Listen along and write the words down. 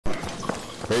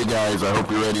Hey guys, I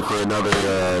hope you're ready for another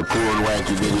cool and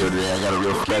wacky video today. I got a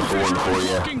real special one for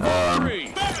you.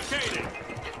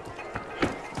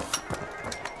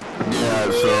 Yeah,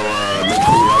 so make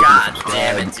sure you like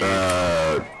and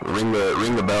subscribe.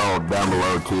 Ring the bell down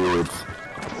below too.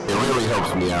 It really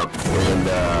helps me out. And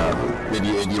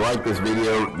if you like this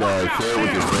video, share it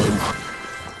with your friends.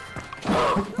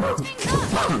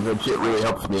 That shit really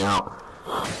helps me out.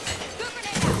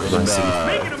 And,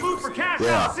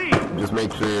 yeah, just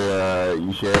make sure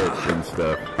you share it and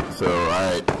stuff. So,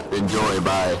 alright, enjoy,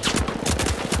 bye.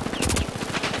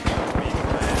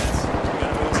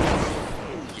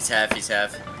 He's half.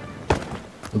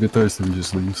 Look at Thurston, he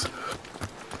just leaves.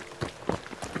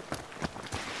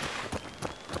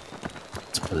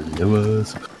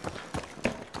 Lewis.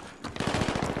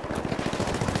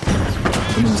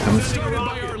 Someone's coming. Started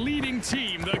by our leading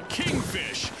team, the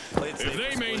Kingfish. If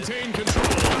they maintain control,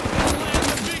 they'll land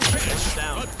the big fish.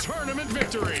 A tournament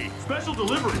victory. Special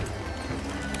delivery.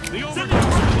 The overdose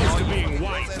is close to being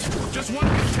wiped. Just one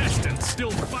contestant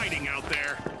still fighting out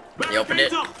there. He opened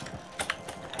it.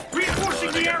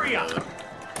 Reinforcing the area.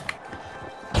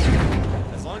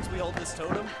 As long as we hold this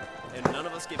totem and none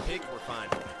of us get picked, we're fine.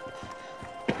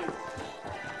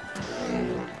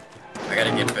 I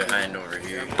gotta get behind over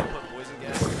here. Put poison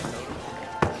gas in the totem.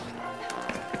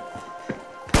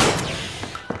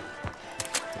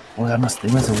 Oh, they must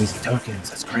waste tokens.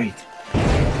 That's great.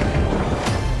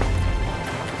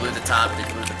 Blew the top. They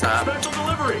blew the top. Special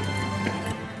delivery.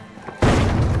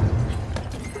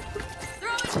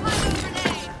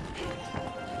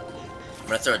 I'm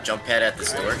gonna throw a jump pad at the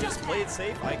store. Just play it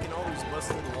safe. I can always bust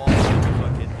through the wall and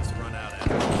fucking just run out at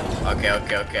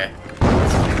it. Okay.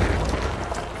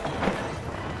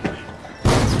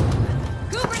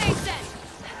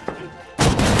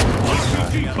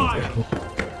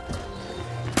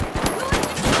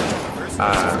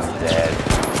 I'm dead.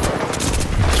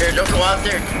 Jared, don't go out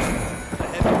there.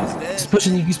 He's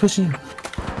pushing you.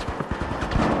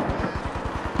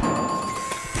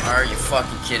 Are you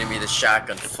fucking kidding me? The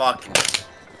shotgun fucking. I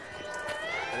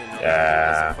didn't know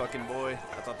that was a fucking boy.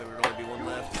 I thought there would only be one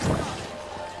left.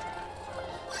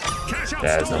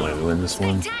 Yeah, there's no way we win this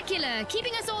one. Spectacular,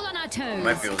 keeping us all on our toes. We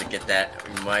might be able to get that.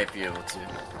 We might be able to.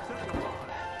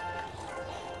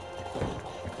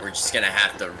 We're just gonna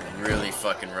have to really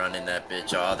fucking run in that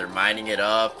bitch. Oh, they're mining it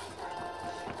up.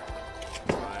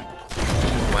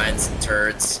 Mine some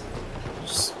turrets.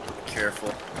 Just be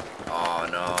careful. Oh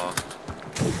no.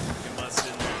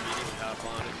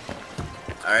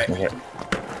 Alright. Okay.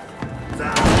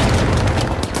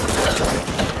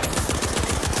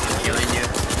 Healing you.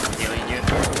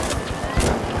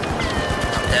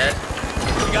 I'm dead.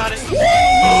 You got it.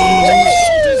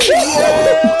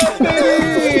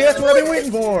 Hey, that's what I've been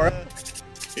waiting for.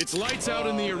 It's lights out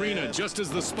in the arena just as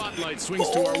the spotlight swings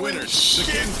to our winners, the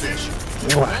Kingfish.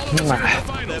 All of us are in the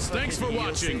finals. Thanks for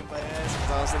watching.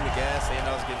 I was in the gas and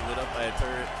I was getting lit up by a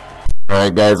turret.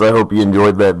 Alright guys, I hope you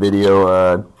enjoyed that video.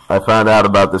 I found out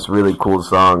about this really cool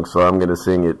song, so I'm gonna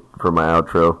sing it for my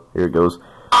outro. Here it goes.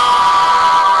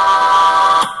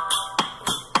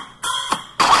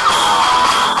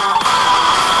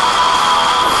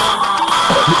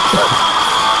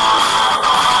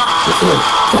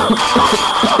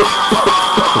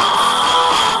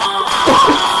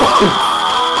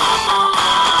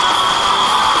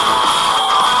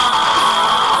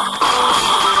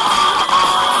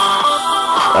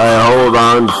 I hold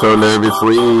on so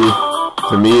nervously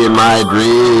to me in my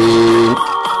dream.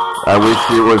 I wish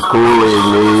it was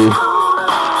cooling me.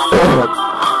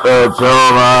 But so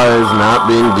far has not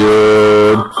been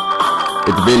good.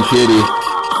 It's been shitty,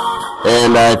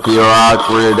 and I feel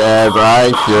awkward as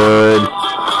I should.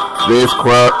 This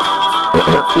club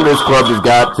has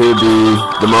got to be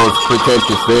the most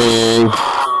pretentious thing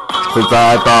since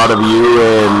I thought of you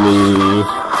and me.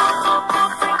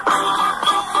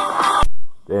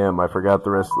 Damn, I forgot the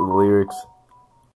rest of the lyrics.